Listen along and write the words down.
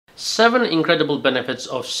7 incredible benefits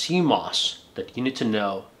of sea moss that you need to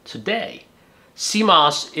know today. Sea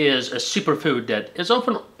moss is a superfood that is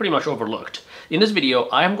often pretty much overlooked. In this video,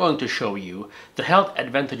 I am going to show you the health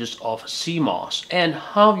advantages of sea moss and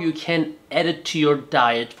how you can add it to your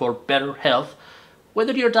diet for better health,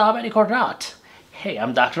 whether you're diabetic or not. Hey,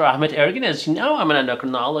 I'm Dr. 𝐡𝐢𝐬𝐬. As you know, I'm an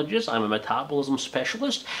endocrinologist, I'm a metabolism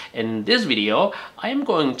specialist, and in this video, I am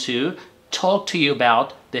going to talk to you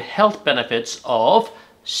about the health benefits of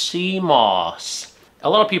sea moss. A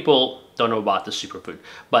lot of people don't know about this superfood,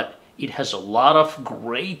 but it has a lot of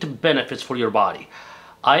great benefits for your body.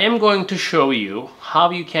 I am going to show you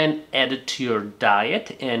how you can add it to your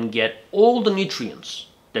diet and get all the nutrients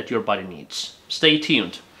that your body needs. Stay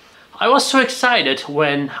tuned. I was so excited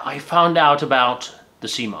when I found out about the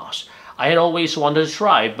sea moss. I had always wanted to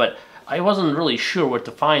try it, but I wasn't really sure where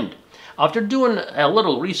to find it. After doing a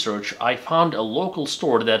little research, I found a local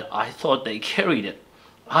store that I thought they carried it.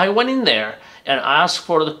 I went in there and asked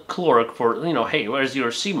for the clerk for, hey, where's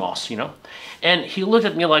your sea moss, And he looked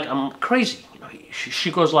at me like I'm crazy.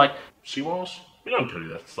 She goes like, sea moss? We don't carry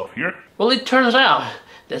that stuff here. Well, it turns out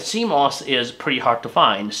that sea moss is pretty hard to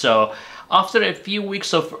find. So after a few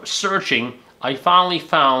weeks of searching, I finally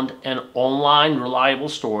found an online reliable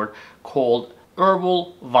store called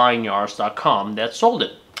herbalvineyards.com that sold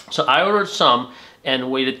it. So I ordered some and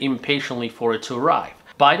waited impatiently for it to arrive.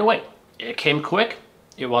 By the way, it came quick.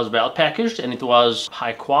 It was well packaged and it was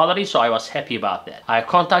high quality, so I was happy about that. I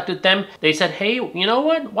contacted them. They said, hey, you know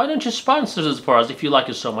what? Why don't you sponsor this for us if you like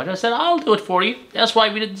it so much? I said, I'll do it for you. That's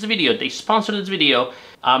why we did this video. They sponsored this video.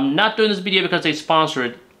 I'm not doing this video because they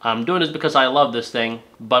sponsored it. I'm doing this because I love this thing.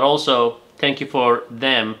 But also, thank you for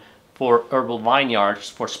them, for Herbal Vineyards,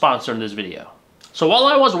 for sponsoring this video. So while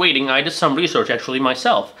I was waiting, I did some research actually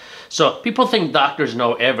myself. So people think doctors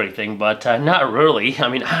know everything, but not really. I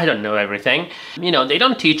mean, I don't know everything. They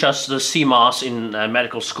don't teach us the sea moss in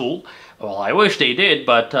medical school. Well, I wish they did,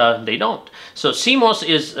 but they don't. So sea moss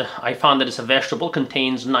is, I found that it's a vegetable,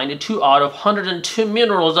 contains 92 out of 102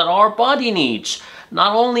 minerals that our body needs.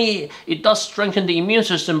 Not only it does strengthen the immune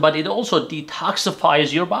system, but it also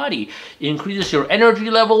detoxifies your body. It increases your energy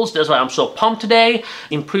levels, that's why I'm so pumped today,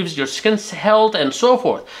 improves your skin's health, and so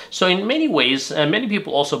forth. So in many ways, many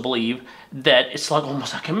people also believe that it's like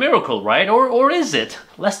almost like a miracle, right? Or is it?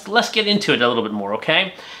 Let's get into it a little bit more,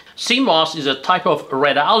 okay? Sea moss is a type of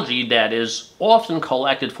red algae that is often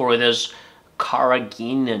collected for this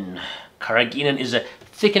carrageenan. Carrageenan is a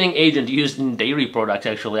thickening agent used in dairy products,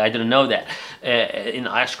 actually. I didn't know that. In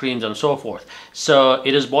ice creams and so forth. So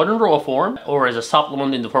it is bought in raw form or as a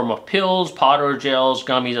supplement in the form of pills, powder, gels,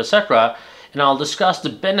 gummies, etc. And I'll discuss the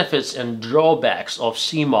benefits and drawbacks of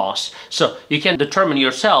sea moss so you can determine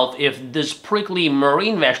yourself if this prickly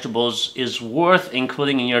marine vegetables is worth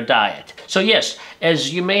including in your diet. So yes,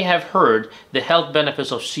 as you may have heard, the health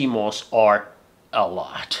benefits of sea moss are a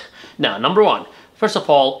lot. Now, number one, first of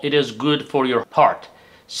all, it is good for your heart.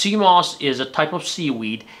 Sea moss is a type of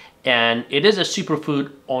seaweed and it is a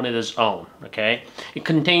superfood on its own, okay? It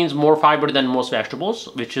contains more fiber than most vegetables,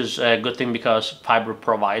 which is a good thing because fiber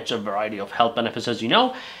provides a variety of health benefits, as you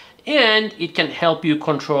know, and it can help you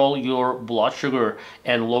control your blood sugar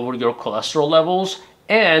and lower your cholesterol levels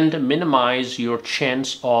and minimize your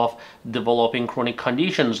chance of developing chronic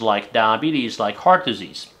conditions like diabetes, like heart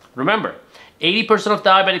disease. Remember, 80% of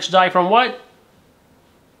diabetics die from what?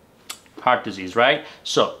 Heart disease, right?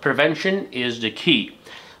 So prevention is the key.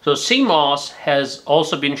 So sea moss has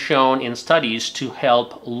also been shown in studies to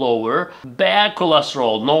help lower bad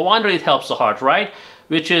cholesterol. No wonder it helps the heart, right?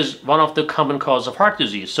 Which is one of the common causes of heart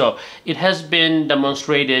disease. So it has been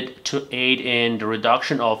demonstrated to aid in the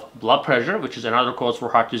reduction of blood pressure, which is another cause for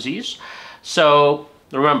heart disease. So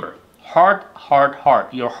remember, heart.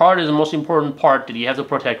 Your heart is the most important part that you have to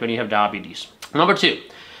protect when you have diabetes. Number two,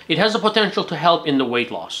 it has the potential to help in the weight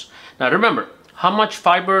loss. Now remember, how much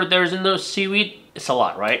fiber there is in the seaweed? It's a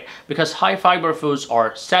lot, right? Because high fiber foods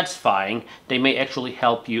are satisfying, they may actually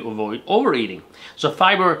help you avoid overeating. So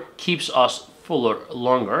fiber keeps us fuller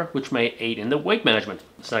longer, which may aid in the weight management.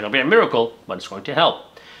 It's not going to be a miracle, but it's going to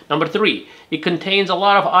help. Number three, it contains a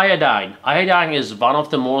lot of iodine. Iodine is one of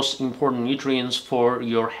the most important nutrients for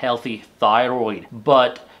your healthy thyroid,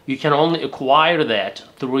 but you can only acquire that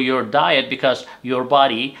through your diet because your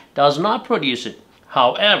body does not produce it.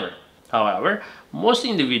 However, most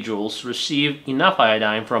individuals receive enough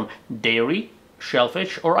iodine from dairy,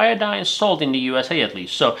 shellfish, or iodine salt in the USA at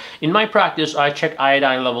least. So in my practice, I check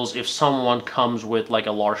iodine levels if someone comes with like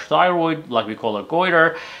a large thyroid, like we call a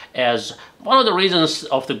goiter, as one of the reasons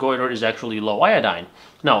of the goiter is actually low iodine.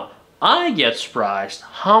 Now, I get surprised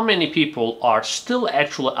how many people are still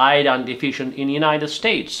actually iodine deficient in the United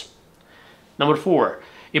States. Number 4,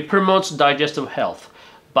 it promotes digestive health.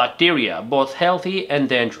 Bacteria, both healthy and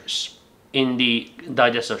dangerous in the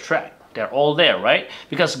digestive tract. They're all there, right?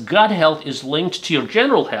 Because gut health is linked to your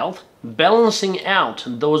general health. Balancing out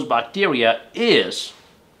those bacteria is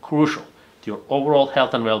crucial to your overall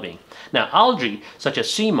health and well-being. Now, algae, such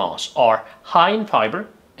as sea moss, are high in fiber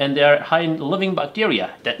and they're high in living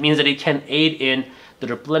bacteria. That means that it can aid in the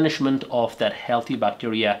replenishment of that healthy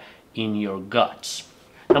bacteria in your guts.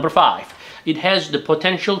 Number 5, it has the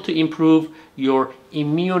potential to improve your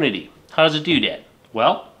immunity. How does it do that?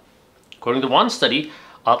 Well, according to one study,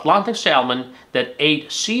 Atlantic salmon that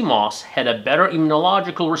ate sea moss had a better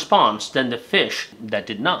immunological response than the fish that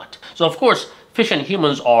did not. So of course, fish and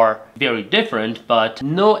humans are very different, but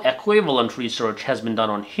no equivalent research has been done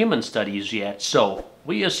on human studies yet. So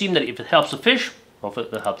we assume that if it helps the fish, well,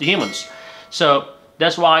 it will help the humans. So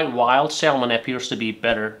that's why wild salmon appears to be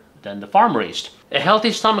better than the farm-raised. A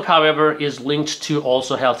healthy stomach, however, is linked to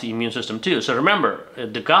also healthy immune system too. So remember,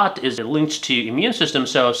 the gut is linked to immune system.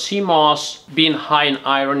 So sea moss being high in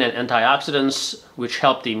iron and antioxidants, which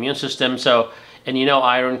help the immune system. So, and you know,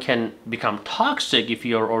 iron can become toxic if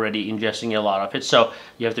you're already ingesting a lot of it. So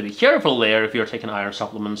you have to be careful there if you're taking iron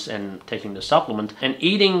supplements and taking the supplement. And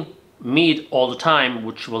eating meat all the time,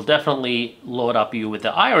 which will definitely load up you with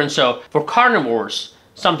the iron. So for carnivores,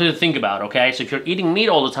 something to think about, okay? So if you're eating meat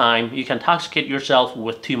all the time, you can intoxicate yourself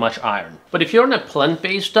with too much iron. But if you're on a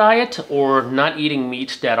plant-based diet or not eating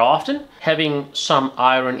meat that often, having some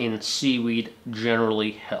iron in seaweed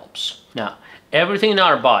generally helps. Now, everything in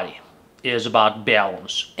our body is about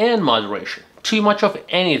balance and moderation. Too much of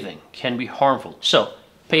anything can be harmful. So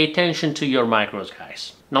pay attention to your macros,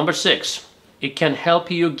 guys. Number 6, it can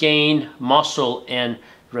help you gain muscle and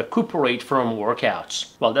recuperate from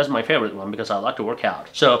workouts. Well, that's my favorite one because I like to work out.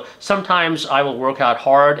 So sometimes I will work out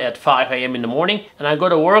hard at 5 a.m. in the morning and I go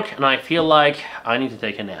to work and I feel like I need to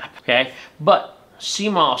take a nap, okay? But sea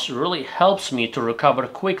moss really helps me to recover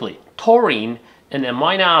quickly. Taurine, an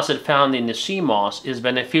amino acid found in the sea moss, is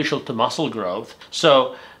beneficial to muscle growth.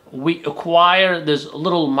 So we acquire these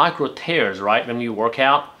little micro tears, right, when we work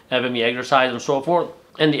out, when we exercise and so forth.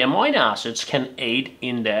 And the amino acids can aid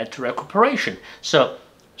in that recuperation. So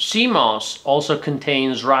sea moss also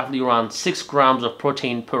contains roughly around 6 grams of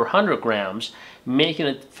protein per 100 grams, making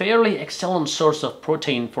it a fairly excellent source of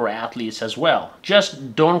protein for athletes as well.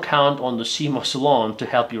 Just don't count on the sea moss alone to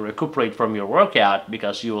help you recuperate from your workout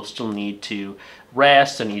because you will still need to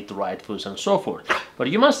rest and eat the right foods and so forth. But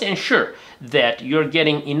you must ensure that you're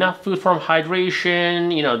getting enough food from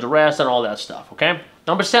hydration, you know, the rest and all that stuff, okay?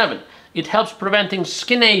 Number 7, it helps preventing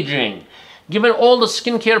skin aging. Given all the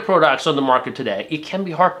skincare products on the market today, it can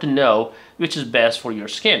be hard to know which is best for your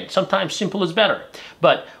skin. Sometimes simple is better.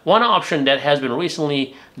 But one option that has been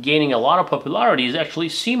recently gaining a lot of popularity is actually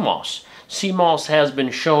sea moss. Sea moss has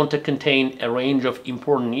been shown to contain a range of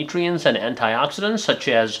important nutrients and antioxidants such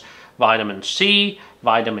as vitamin C,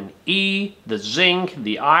 vitamin E, the zinc,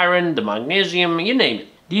 the iron, the magnesium, you name it.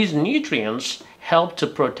 These nutrients help to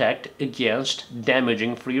protect against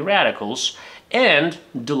damaging free radicals and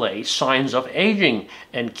delay signs of aging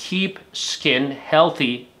and keep skin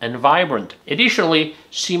healthy and vibrant. Additionally,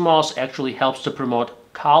 sea moss actually helps to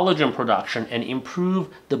promote collagen production and improve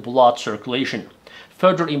the blood circulation,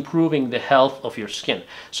 further improving the health of your skin.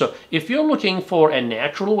 So if you're looking for a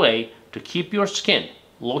natural way to keep your skin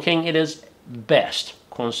looking at its best,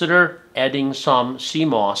 consider adding some sea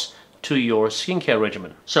moss to your skincare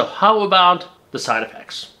regimen. So how about the side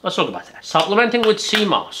effects? Let's talk about that. Supplementing with sea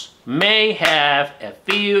moss may have a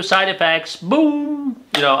few side effects. Boom!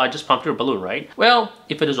 You know, I just pumped your balloon, right? Well,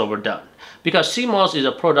 if it is overdone. Because sea moss is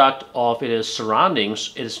a product of its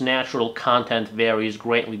surroundings, its natural content varies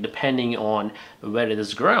greatly depending on where it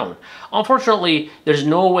is grown. Unfortunately, there's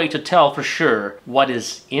no way to tell for sure what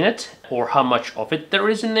is in it or how much of it there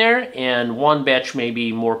is in there, and one batch may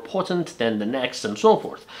be more potent than the next and so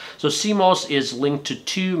forth. So sea moss is linked to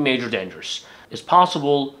 2 major dangers. It's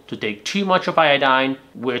possible to take too much of iodine,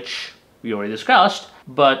 which we already discussed,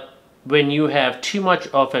 but when you have too much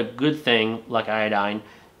of a good thing like iodine,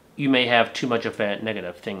 you may have too much of a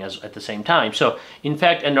negative thing at the same time. So in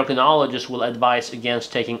fact, endocrinologists will advise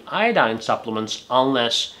against taking iodine supplements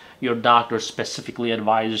unless your doctor specifically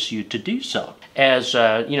advises you to do so, as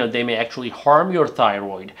you know, they may actually harm your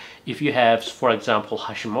thyroid. If you have, for example,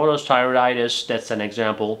 Hashimoto's thyroiditis, that's an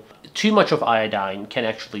example. Too much of iodine can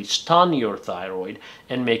actually stun your thyroid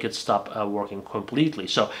and make it stop working completely.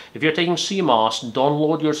 So if you're taking sea moss, don't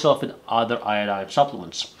load yourself with other iodine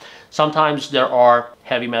supplements. Sometimes there are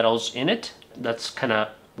heavy metals in it. That's kind of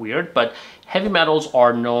weird, but heavy metals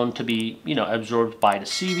are known to be, absorbed by the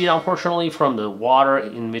seaweed, unfortunately, from the water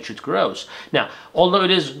in which it grows. Now, although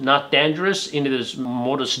it is not dangerous in its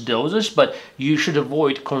modest doses, but you should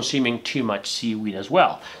avoid consuming too much seaweed as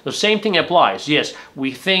well. The same thing applies. Yes,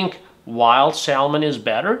 we think wild salmon is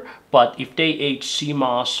better, but if they ate sea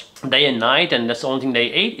moss day and night and that's the only thing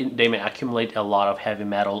they ate, they may accumulate a lot of heavy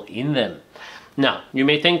metal in them. Now, you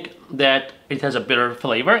may think that it has a bitter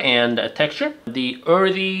flavor and a texture. The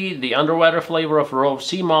earthy, the underwater flavor of raw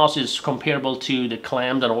sea moss is comparable to the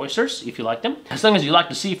clams and oysters, if you like them. As long as you like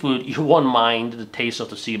the seafood, you won't mind the taste of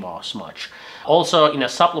the sea moss much. Also, in a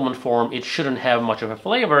supplement form, it shouldn't have much of a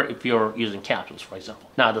flavor if you're using capsules, for example.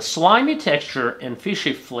 Now, the slimy texture and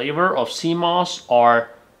fishy flavor of sea moss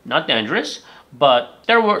are not dangerous, but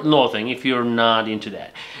they're worth nothing if you're not into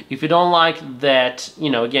that. If you don't like that,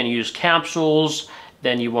 again, use capsules,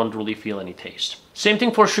 then you won't really feel any taste. Same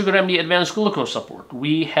thing for SugarMD Advanced Glucose Support.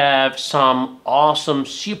 We have some awesome,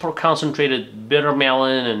 super concentrated bitter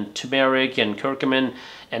melon and turmeric and curcumin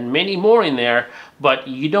and many more in there, but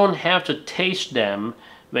you don't have to taste them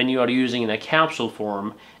when you are using in a capsule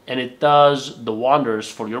form, and it does the wonders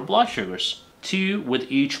for your blood sugars. 2 with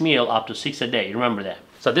each meal, up to 6 a day, remember that.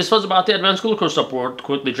 So this was about the Advanced Glucose Support,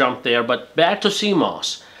 quickly jumped there, but back to sea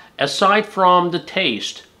moss. Aside from the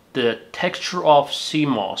taste, the texture of sea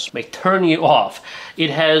moss may turn you off.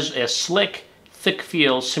 It has a slick, thick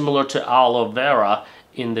feel similar to aloe vera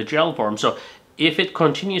in the gel form. So if it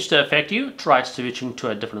continues to affect you, try switching to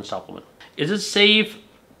a different supplement. Is it safe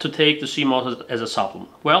to take the sea moss as a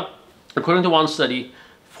supplement? Well, according to one study,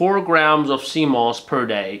 4 grams of sea moss per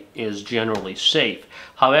day is generally safe.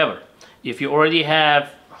 However, if you already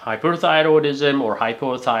have hyperthyroidism or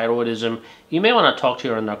hypothyroidism, you may want to talk to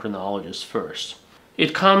your endocrinologist first.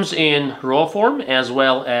 It comes in raw form as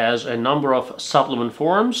well as a number of supplement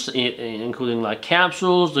forms, including like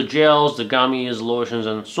capsules, the gels, the gummies, lotions,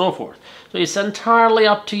 and so forth. So it's entirely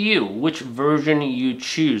up to you which version you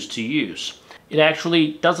choose to use. It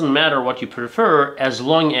actually doesn't matter what you prefer as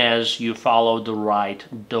long as you follow the right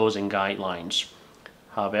dosing guidelines.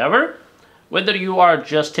 However, whether you are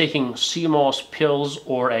just taking sea moss pills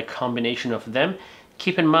or a combination of them,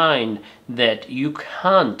 keep in mind that you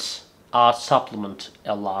can't supplement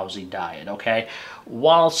a lousy diet, okay?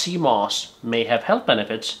 While sea moss may have health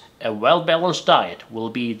benefits, a well-balanced diet will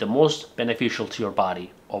be the most beneficial to your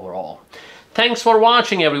body overall. Thanks for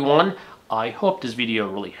watching, everyone. I hope this video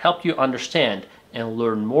really helped you understand and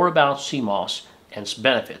learn more about sea moss and its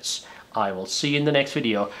benefits. I will see you in the next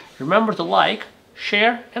video. Remember to like,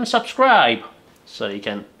 share, and subscribe so you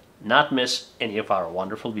can not miss any of our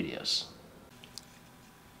wonderful videos.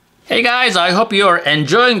 Hey guys, I hope you're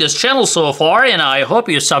enjoying this channel so far, and I hope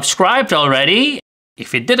you subscribed already.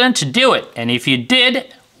 If you didn't, do it. And if you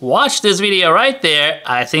did, watch this video right there.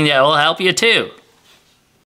 I think that will help you too.